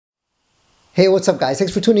Hey, what's up guys?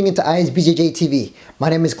 Thanks for tuning into isbjjTV. My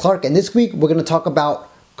name is Clark and this week we're going to talk about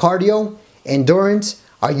cardio, endurance.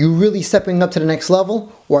 Are you really stepping up to the next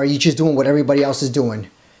level or are you just doing what everybody else is doing?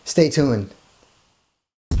 Stay tuned.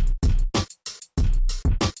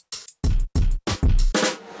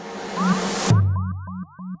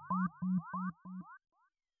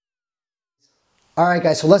 Alright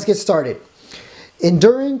guys, so let's get started.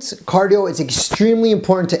 Endurance, cardio is extremely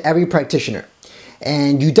important to every practitioner.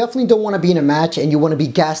 And you definitely don't want to be in a match and you want to be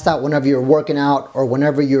gassed out whenever you're working out or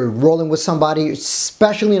whenever you're rolling with somebody,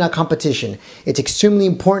 especially in a competition. It's extremely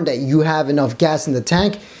important that you have enough gas in the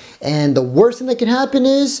tank. And the worst thing that can happen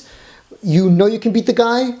is you know you can beat the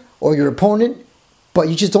guy or your opponent, but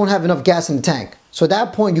you just don't have enough gas in the tank. So at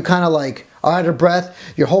that point, you kind of like are out of breath,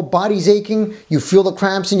 your whole body's aching, you feel the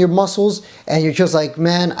cramps in your muscles, and you're just like,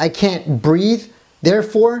 man, I can't breathe.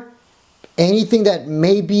 Therefore, anything that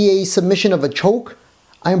may be a submission of a choke,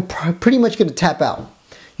 I'm pretty much going to tap out.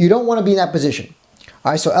 You don't want to be in that position.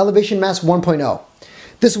 All right, so elevation mask 1.0.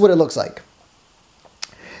 This is what it looks like.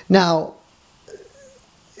 Now,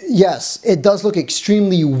 yes, it does look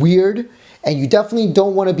extremely weird, and you definitely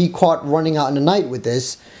don't want to be caught running out in the night with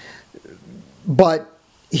this. But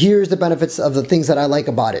here's the benefits of the things that I like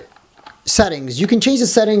about it. Settings. You can change the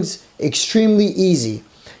settings extremely easy.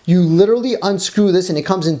 You literally unscrew this and it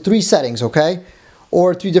comes in 3 settings, okay?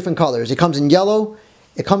 Or 3 different colors. It comes in yellow,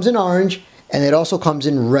 it comes in orange, and it also comes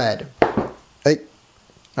in red. Right?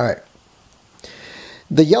 All right.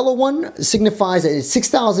 The yellow one signifies that it's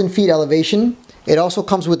 6,000 feet elevation. It also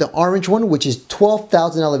comes with the orange one, which is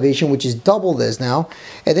 12,000 elevation, which is double this now.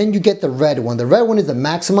 And then you get the red one. The red one is the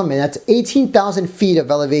maximum, and that's 18,000 feet of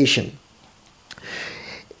elevation.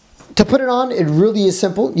 To put it on, it really is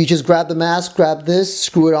simple. You just grab the mask, grab this,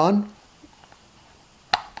 screw it on,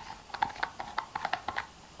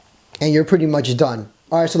 and you're pretty much done.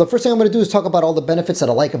 All right, so the first thing I'm going to do is talk about all the benefits that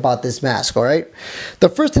I like about this mask, all right? The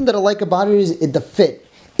first thing that I like about it is the fit.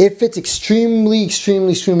 It fits extremely,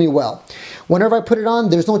 extremely, extremely well. Whenever I put it on,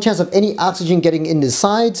 there's no chance of any oxygen getting in the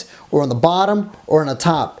sides or on the bottom or on the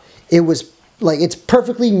top. It was like, it's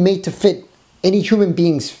perfectly made to fit any human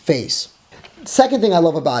being's face. Second thing I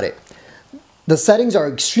love about it, the settings are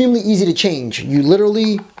extremely easy to change. You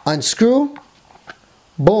literally unscrew,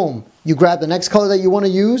 boom, you grab the next color that you want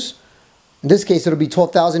to use. In this case, it'll be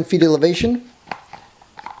 12,000 feet elevation.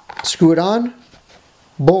 Screw it on,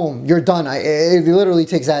 boom, you're done. It literally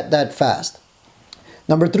takes that fast.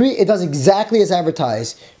 Number 3, it does exactly as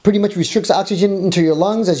advertised. Pretty much restricts oxygen into your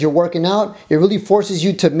lungs as you're working out. It really forces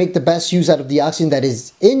you to make the best use out of the oxygen that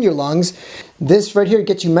is in your lungs. This right here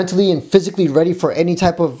gets you mentally and physically ready for any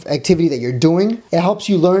type of activity that you're doing. It helps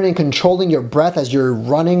you learn in controlling your breath as you're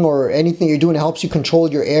running or anything you're doing. It helps you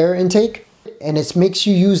control your air intake. And it makes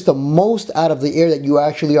you use the most out of the air that you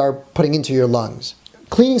actually are putting into your lungs.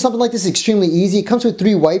 Cleaning something like this is extremely easy. It comes with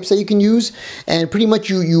 3 wipes that you can use, and pretty much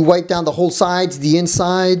you wipe down the whole sides, the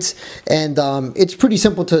insides, and it's pretty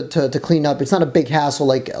simple to clean up. It's not a big hassle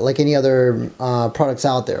like any other products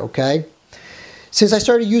out there, okay? Since I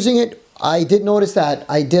started using it, I did notice that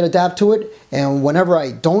I did adapt to it, and whenever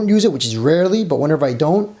I don't use it, which is rarely, but whenever I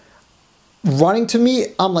don't, running to me,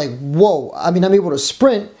 I'm like, whoa. I mean, I'm able to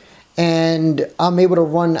sprint, and I'm able to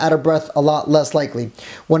run out of breath a lot less likely.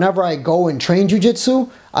 Whenever I go and train jiu-jitsu,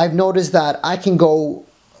 I've noticed that I can go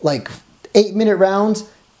like 8-minute rounds,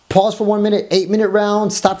 pause for 1 minute, 8-minute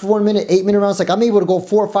rounds, stop for 1 minute, 8-minute rounds. Like I'm able to go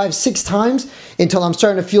 4, 5, 6 times until I'm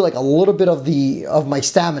starting to feel like a little bit of my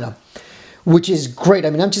stamina, which is great. I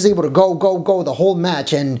mean, I'm just able to go the whole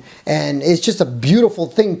match, and it's just a beautiful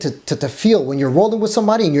thing to feel when you're rolling with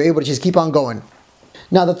somebody and you're able to just keep on going.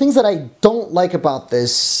 Now, the things that I don't like about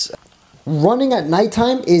this, running at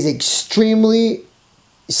nighttime is extremely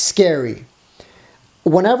scary.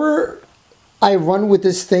 Whenever I run with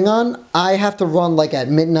this thing on, I have to run like at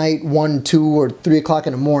midnight, 1, 2, or 3 o'clock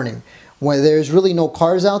in the morning, when there's really no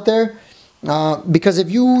cars out there. Because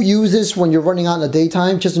if you use this when you're running out in the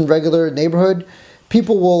daytime, just in regular neighborhood,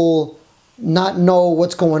 people will not know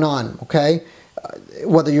what's going on, okay?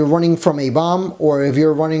 Whether you're running from a bomb or if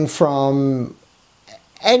you're running from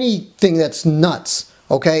anything that's nuts,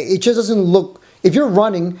 okay? It just doesn't look, if you're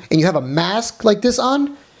running and you have a mask like this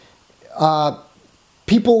on,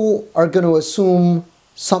 people are going to assume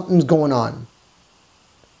something's going on,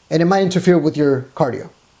 and it might interfere with your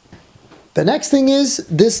cardio. The next thing is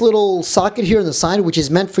this little socket here on the side, which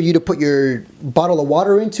is meant for you to put your bottle of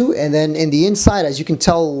water into, and then in the inside, as you can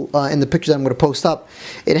tell in the picture that I'm going to post up,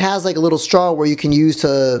 it has like a little straw where you can use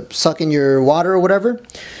to suck in your water or whatever.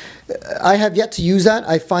 I have yet to use that.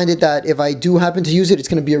 I find it that if I do happen to use it, it's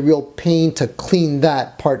going to be a real pain to clean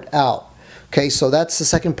that part out. Okay, so that's the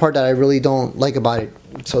second part that I really don't like about it.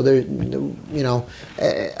 So there, you know,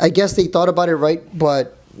 I guess they thought about it right,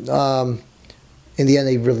 but in the end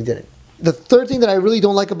they really didn't. The third thing that I really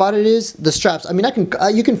don't like about it is the straps. I mean,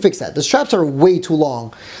 you can fix that. The straps are way too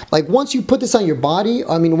long. Like once you put this on your body,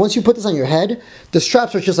 I mean, once you put this on your head, the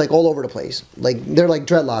straps are just like all over the place. Like they're like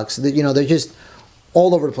dreadlocks. You know, they're just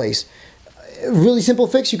all over the place. Really simple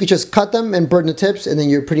fix. You could just cut them and burn the tips, and then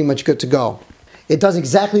you're pretty much good to go. It does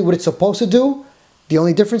exactly what it's supposed to do. The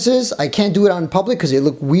only difference is I can't do it out in public because it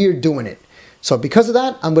look weird doing it. So because of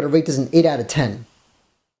that, I'm going to rate this an 8 out of 10.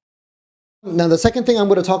 Now the second thing I'm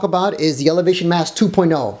going to talk about is the Elevation Mask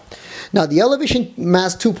 2.0. Now the Elevation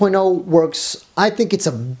Mask 2.0 works, I think it's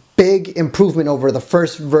a big improvement over the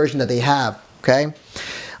first version that they have, okay?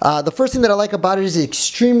 The first thing that I like about it is it's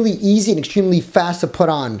extremely easy and extremely fast to put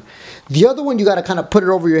on. The other one, you got to kind of put it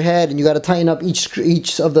over your head and you got to tighten up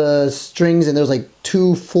each of the strings, and there's like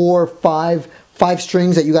 2, 4, 5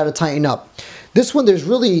 strings that you got to tighten up. This one, there's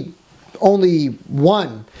really only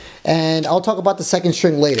one, and I'll talk about the second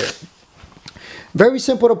string later. Very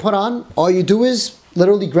simple to put on. All you do is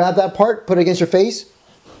literally grab that part, put it against your face.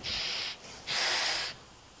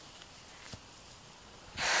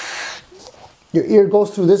 Your ear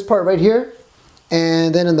goes through this part right here,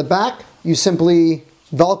 and then in the back, you simply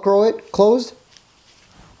Velcro it closed,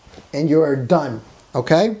 and you are done,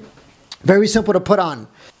 okay? Very simple to put on.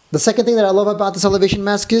 The second thing that I love about this Elevation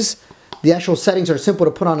Mask is the actual settings are simple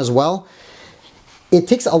to put on as well. It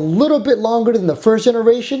takes a little bit longer than the first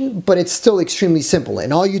generation, but it's still extremely simple.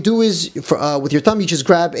 And all you do is, with your thumb, you just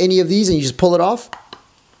grab any of these and you just pull it off.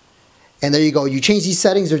 And there you go. You change these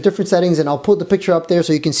settings. There's different settings, and I'll put the picture up there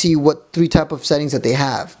so you can see what 3 type of settings that they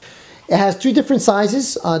have. It has 3 different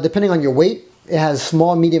sizes depending on your weight. It has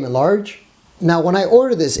small, medium, and large. Now, when I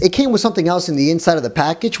ordered this, it came with something else in the inside of the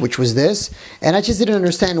package, which was this. And I just didn't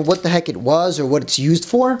understand what the heck it was or what it's used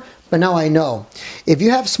for. But now I know. If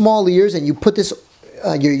you have small ears and you put this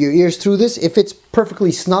your ears through this, it fits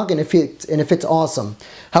perfectly snug and it fits awesome.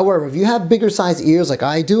 However, if you have bigger size ears like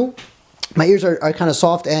I do, my ears are kind of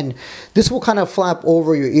soft, and this will kind of flap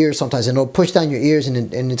over your ears sometimes, and it'll push down your ears,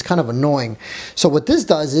 and it's kind of annoying. So what this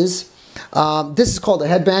does is, this is called a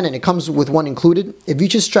headband, and it comes with one included. If you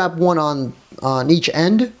just strap one on each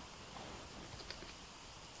end,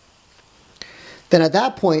 then at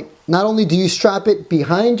that point, not only do you strap it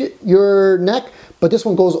behind your neck, but this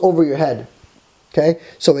one goes over your head. Okay,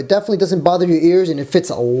 so it definitely doesn't bother your ears, and it fits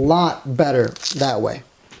a lot better that way.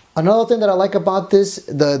 Another thing that I like about this,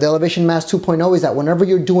 the Elevation Mask 2.0, is that whenever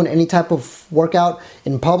you're doing any type of workout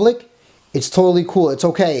in public, it's totally cool. It's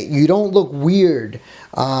okay. You don't look weird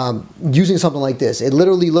using something like this. It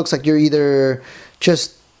literally looks like you're either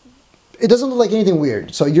just, it doesn't look like anything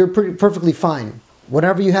weird. So you're perfectly fine.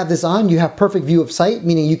 Whenever you have this on, you have perfect view of sight,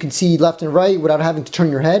 meaning you can see left and right without having to turn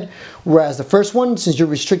your head. Whereas the first one, since you're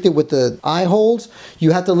restricted with the eye holes,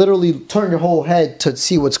 you have to literally turn your whole head to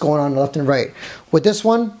see what's going on left and right. With this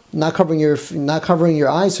one, not covering your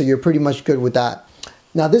eyes, so you're pretty much good with that.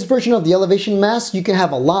 Now, this version of the Elevation Mask, you can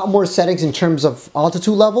have a lot more settings in terms of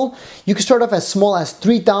altitude level. You can start off as small as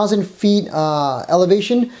 3,000 feet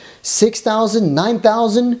elevation, 6,000,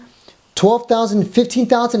 9,000, 12,000,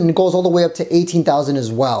 15,000, and it goes all the way up to 18,000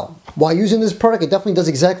 as well. While using this product, it definitely does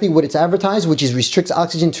exactly what it's advertised, which is restricts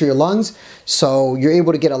oxygen to your lungs, so you're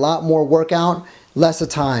able to get a lot more workout, less of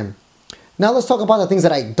time. Now let's talk about the things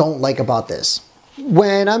that I don't like about this.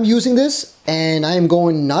 When I'm using this and I am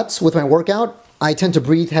going nuts with my workout, I tend to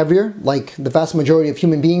breathe heavier, like the vast majority of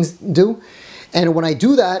human beings do. And when I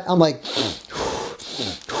do that, I'm like,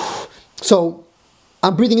 so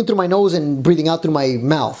I'm breathing in through my nose and breathing out through my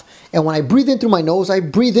mouth. And when I breathe in through my nose, I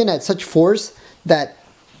breathe in at such force that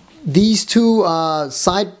these two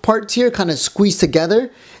side parts here kind of squeeze together,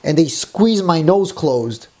 and they squeeze my nose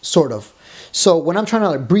closed, sort of. So when I'm trying to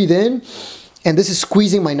like breathe in, and this is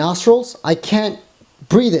squeezing my nostrils, I can't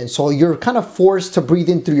breathe in. So you're kind of forced to breathe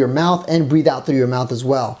in through your mouth and breathe out through your mouth as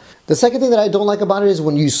well. The second thing that I don't like about it is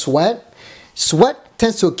when you sweat. Sweat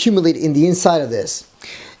tends to accumulate in the inside of this.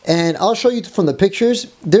 And I'll show you from the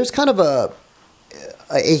pictures, there's kind of a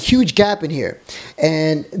huge gap in here.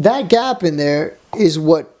 And that gap in there is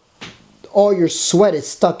what all your sweat is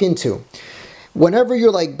stuck into. Whenever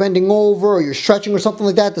you're like bending over or you're stretching or something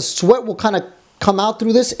like that, the sweat will kind of come out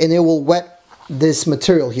through this and it will wet this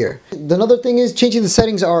material here. Another thing is changing the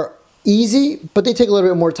settings are easy, but they take a little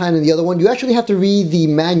bit more time than the other one. You actually have to read the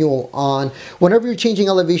manual on whenever you're changing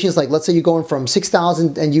elevations. Like let's say you're going from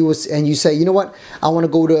 6,000 and you say, you know what, I want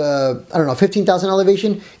to go to, I don't know, 15,000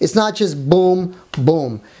 elevation. It's not just boom,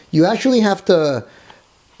 boom. You actually have to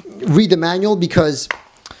read the manual, because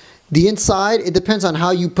The inside, it depends on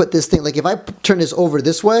how you put this thing. Like if I turn this over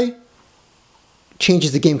this way,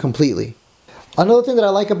 changes the game completely. Another thing that I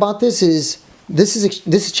like about this is this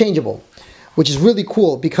is changeable, which is really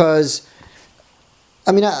cool because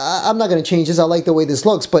I mean, I'm not going to change this. I like the way this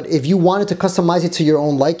looks, but if you wanted to customize it to your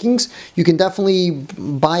own likings, you can definitely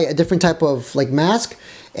buy a different type of like mask,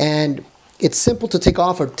 and it's simple to take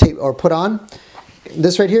off or put on.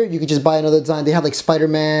 This right here, you can just buy another design. They have like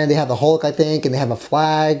Spider-Man, they have the Hulk, I think, and they have a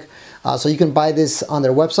flag. So you can buy this on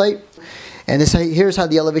their website. And here's how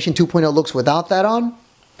the Elevation 2.0 looks without that on.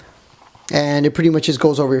 And it pretty much just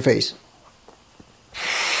goes over your face.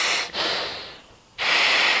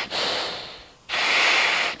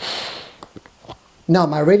 Now,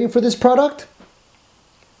 my rating for this product,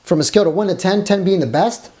 from a scale of 1 to 10, 10 being the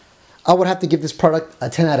best, I would have to give this product a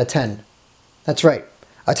 10 out of 10. That's right,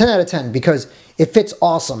 a 10 out of 10, because it fits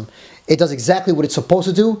awesome. It does exactly what it's supposed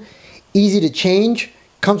to do, easy to change,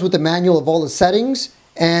 comes with the manual of all the settings,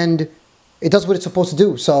 and it does what it's supposed to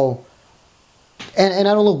do. So, and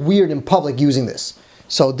I don't look weird in public using this.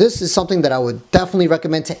 So this is something that I would definitely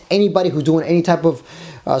recommend to anybody who's doing any type of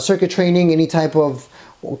circuit training, any type of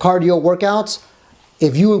cardio workouts.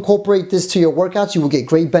 If you incorporate this to your workouts, you will get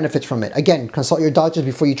great benefits from it. Again, consult your doctors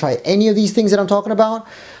before you try any of these things that I'm talking about.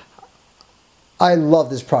 I love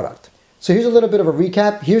this product. So here's a little bit of a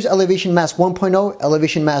recap. Here's Elevation Mask 1.0,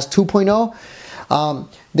 Elevation Mask 2.0.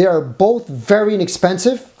 They are both very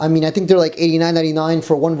inexpensive. I mean, I think they're like $89.99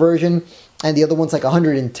 for one version, and the other one's like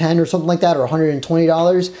 $110 or something like that, or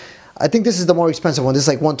 $120. I think this is the more expensive one. This is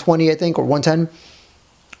like $120, I think, or $110.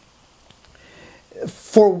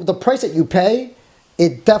 For the price that you pay,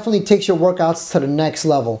 it definitely takes your workouts to the next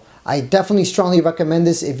level. I definitely strongly recommend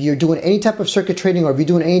this if you're doing any type of circuit training or if you're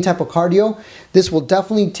doing any type of cardio. This will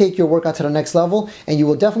definitely take your workout to the next level, and you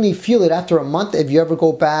will definitely feel it after a month. If you ever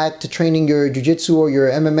go back to training your jiu-jitsu or your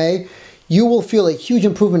MMA, you will feel a huge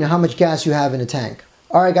improvement in how much gas you have in the tank.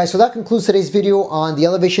 Alright guys, so that concludes today's video on the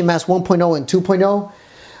Elevation Mask 1.0 and 2.0.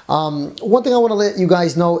 One thing I want to let you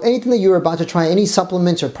guys know, anything that you're about to try, any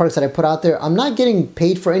supplements or products that I put out there, I'm not getting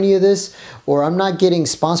paid for any of this, or I'm not getting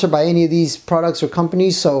sponsored by any of these products or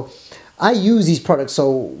companies. So I use these products.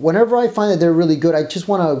 So whenever I find that they're really good, I just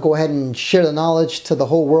want to go ahead and share the knowledge to the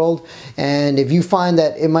whole world. And if you find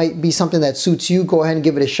that it might be something that suits you, go ahead and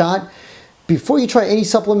give it a shot. Before you try any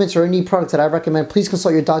supplements or any products that I recommend, please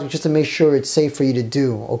consult your doctor just to make sure it's safe for you to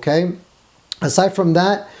do, okay? Aside from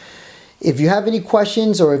that, if you have any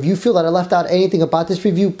questions or if you feel that I left out anything about this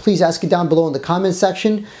review, please ask it down below in the comments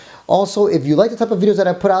section. Also, if you like the type of videos that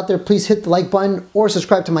I put out there, please hit the like button or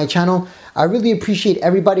subscribe to my channel. I really appreciate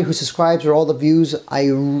everybody who subscribes or all the views. I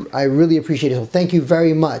really appreciate it. So thank you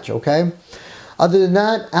very much, okay? Other than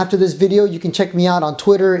that, after this video, you can check me out on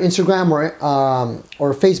Twitter, Instagram,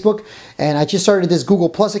 or Facebook. And I just started this Google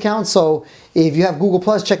Plus account. So if you have Google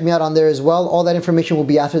Plus, check me out on there as well. All that information will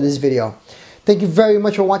be after this video. Thank you very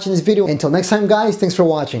much for watching this video. Until next time, guys, thanks for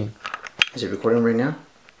watching. Is it recording right now?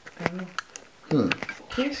 I don't know.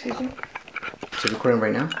 Excuse me? Is it recording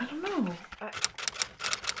right now? I don't know.